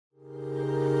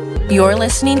You're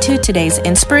listening to today's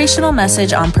inspirational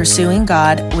message on pursuing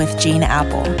God with Gene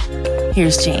Apple.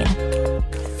 Here's Gene.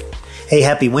 Hey,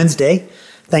 happy Wednesday.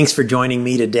 Thanks for joining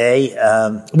me today.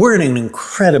 We're in an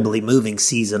incredibly moving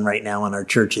season right now in our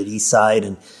church at Eastside.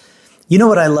 And you know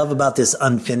what I love about this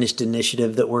unfinished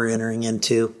initiative that we're entering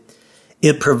into?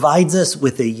 It provides us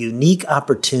with a unique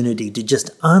opportunity to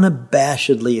just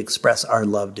unabashedly express our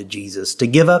love to Jesus, to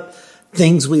give up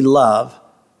things we love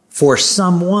for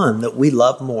someone that we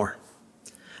love more.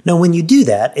 Now, when you do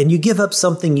that and you give up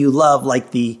something you love,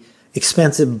 like the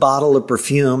expensive bottle of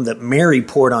perfume that Mary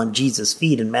poured on Jesus'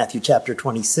 feet in Matthew chapter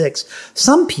 26,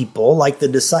 some people, like the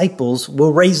disciples,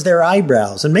 will raise their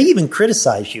eyebrows and may even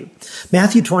criticize you.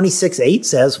 Matthew 26:8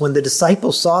 says, when the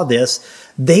disciples saw this,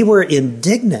 they were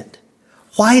indignant.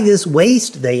 Why this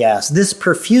waste, they asked? This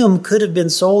perfume could have been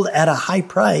sold at a high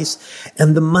price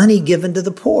and the money given to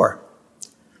the poor.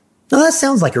 Now, that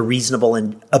sounds like a reasonable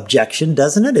objection,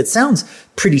 doesn't it? It sounds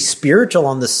pretty spiritual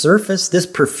on the surface. This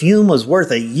perfume was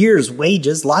worth a year's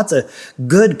wages. Lots of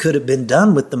good could have been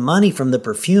done with the money from the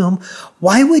perfume.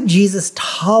 Why would Jesus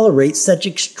tolerate such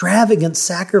extravagant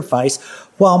sacrifice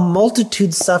while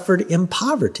multitudes suffered in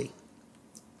poverty?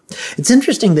 It's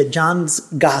interesting that John's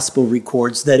gospel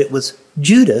records that it was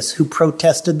Judas who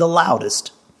protested the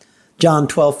loudest. John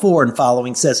 12:4 and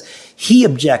following says, he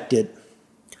objected.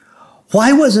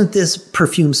 Why wasn't this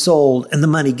perfume sold and the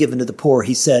money given to the poor?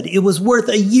 He said, it was worth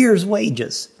a year's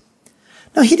wages.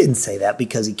 Now, he didn't say that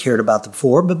because he cared about the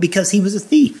poor, but because he was a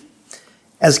thief.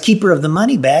 As keeper of the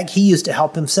money bag, he used to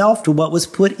help himself to what was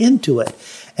put into it.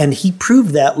 And he proved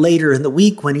that later in the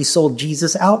week when he sold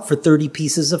Jesus out for 30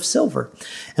 pieces of silver.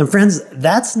 And friends,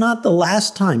 that's not the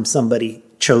last time somebody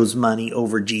chose money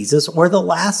over Jesus or the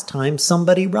last time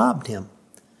somebody robbed him.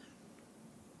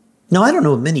 Now, I don't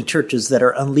know of many churches that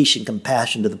are unleashing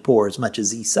compassion to the poor as much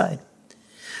as Eastside.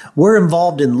 We're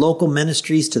involved in local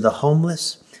ministries to the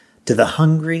homeless, to the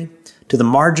hungry, to the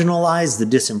marginalized, the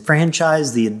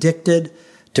disenfranchised, the addicted,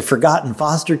 to forgotten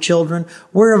foster children.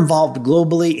 We're involved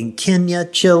globally in Kenya,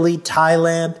 Chile,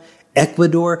 Thailand,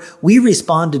 Ecuador. We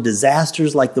respond to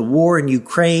disasters like the war in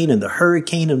Ukraine and the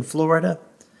hurricane in Florida.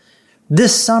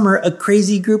 This summer, a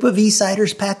crazy group of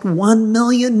Eastsiders packed 1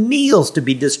 million meals to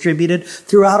be distributed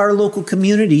throughout our local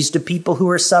communities to people who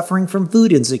are suffering from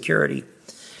food insecurity.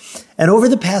 And over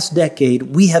the past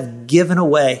decade, we have given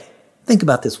away, think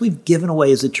about this, we've given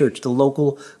away as a church to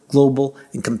local, global,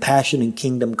 and compassion and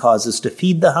kingdom causes to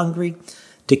feed the hungry,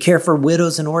 to care for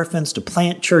widows and orphans, to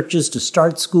plant churches, to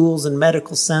start schools and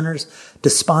medical centers, to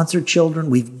sponsor children.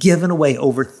 We've given away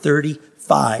over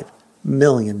 $35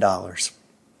 million.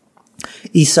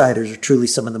 Eastsiders are truly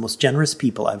some of the most generous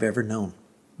people I've ever known.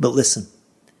 But listen,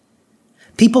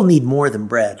 people need more than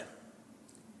bread.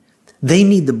 They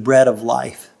need the bread of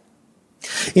life.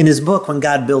 In his book, When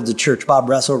God Builds a Church, Bob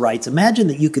Russell writes, imagine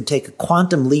that you could take a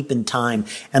quantum leap in time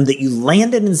and that you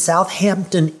landed in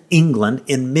Southampton, England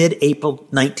in mid-April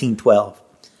 1912.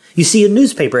 You see a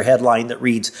newspaper headline that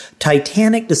reads,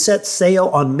 Titanic to set sail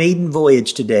on maiden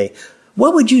voyage today.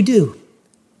 What would you do?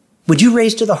 Would you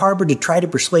race to the harbor to try to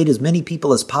persuade as many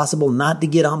people as possible not to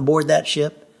get on board that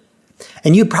ship?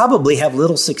 And you'd probably have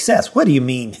little success. What do you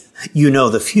mean? You know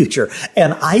the future.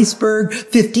 An iceberg,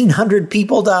 1,500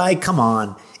 people die? Come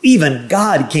on. Even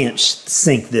God can't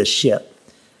sink this ship.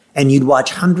 And you'd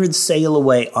watch hundreds sail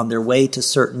away on their way to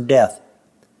certain death.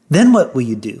 Then what will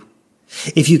you do?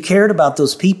 If you cared about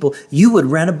those people, you would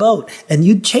rent a boat and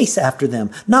you'd chase after them,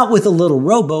 not with a little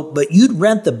rowboat, but you'd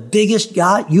rent the biggest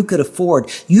yacht you could afford.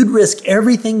 You'd risk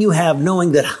everything you have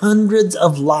knowing that hundreds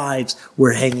of lives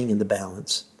were hanging in the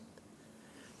balance.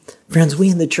 Friends, we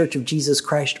in the Church of Jesus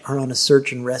Christ are on a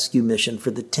search and rescue mission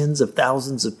for the tens of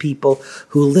thousands of people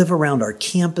who live around our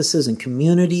campuses and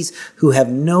communities who have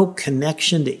no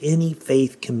connection to any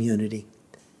faith community.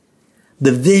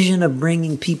 The vision of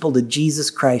bringing people to Jesus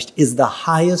Christ is the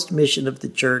highest mission of the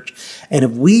church. And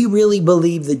if we really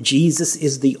believe that Jesus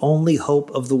is the only hope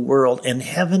of the world and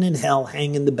heaven and hell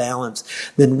hang in the balance,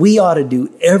 then we ought to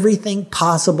do everything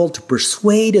possible to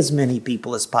persuade as many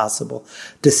people as possible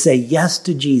to say yes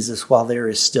to Jesus while there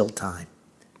is still time.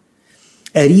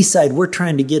 At Eastside, we're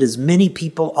trying to get as many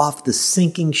people off the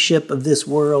sinking ship of this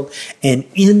world and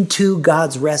into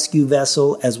God's rescue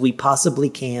vessel as we possibly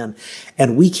can.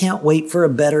 And we can't wait for a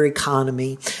better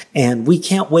economy, and we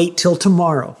can't wait till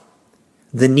tomorrow.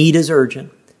 The need is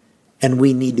urgent, and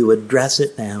we need to address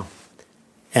it now.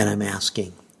 And I'm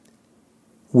asking,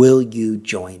 will you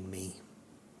join me?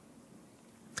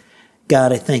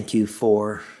 God, I thank you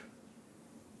for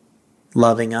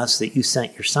loving us, that you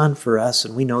sent your son for us.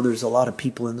 And we know there's a lot of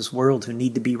people in this world who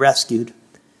need to be rescued.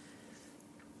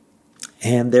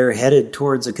 and they're headed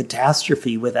towards a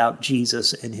catastrophe without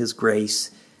Jesus and his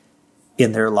grace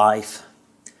in their life.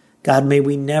 God, may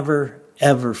we never,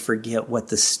 ever forget what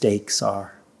the stakes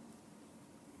are.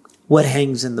 What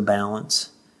hangs in the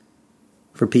balance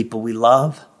for people we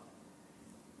love,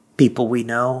 people we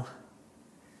know,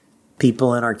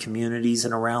 people in our communities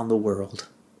and around the world.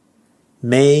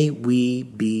 May we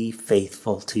be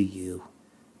faithful to you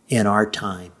in our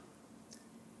time,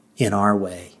 in our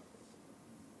way,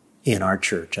 in our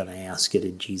church. And I ask it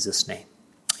in Jesus' name.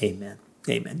 Amen.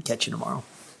 Amen. Catch you tomorrow.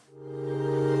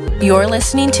 You're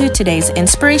listening to today's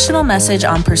inspirational message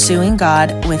on Pursuing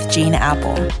God with Gene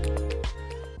Apple.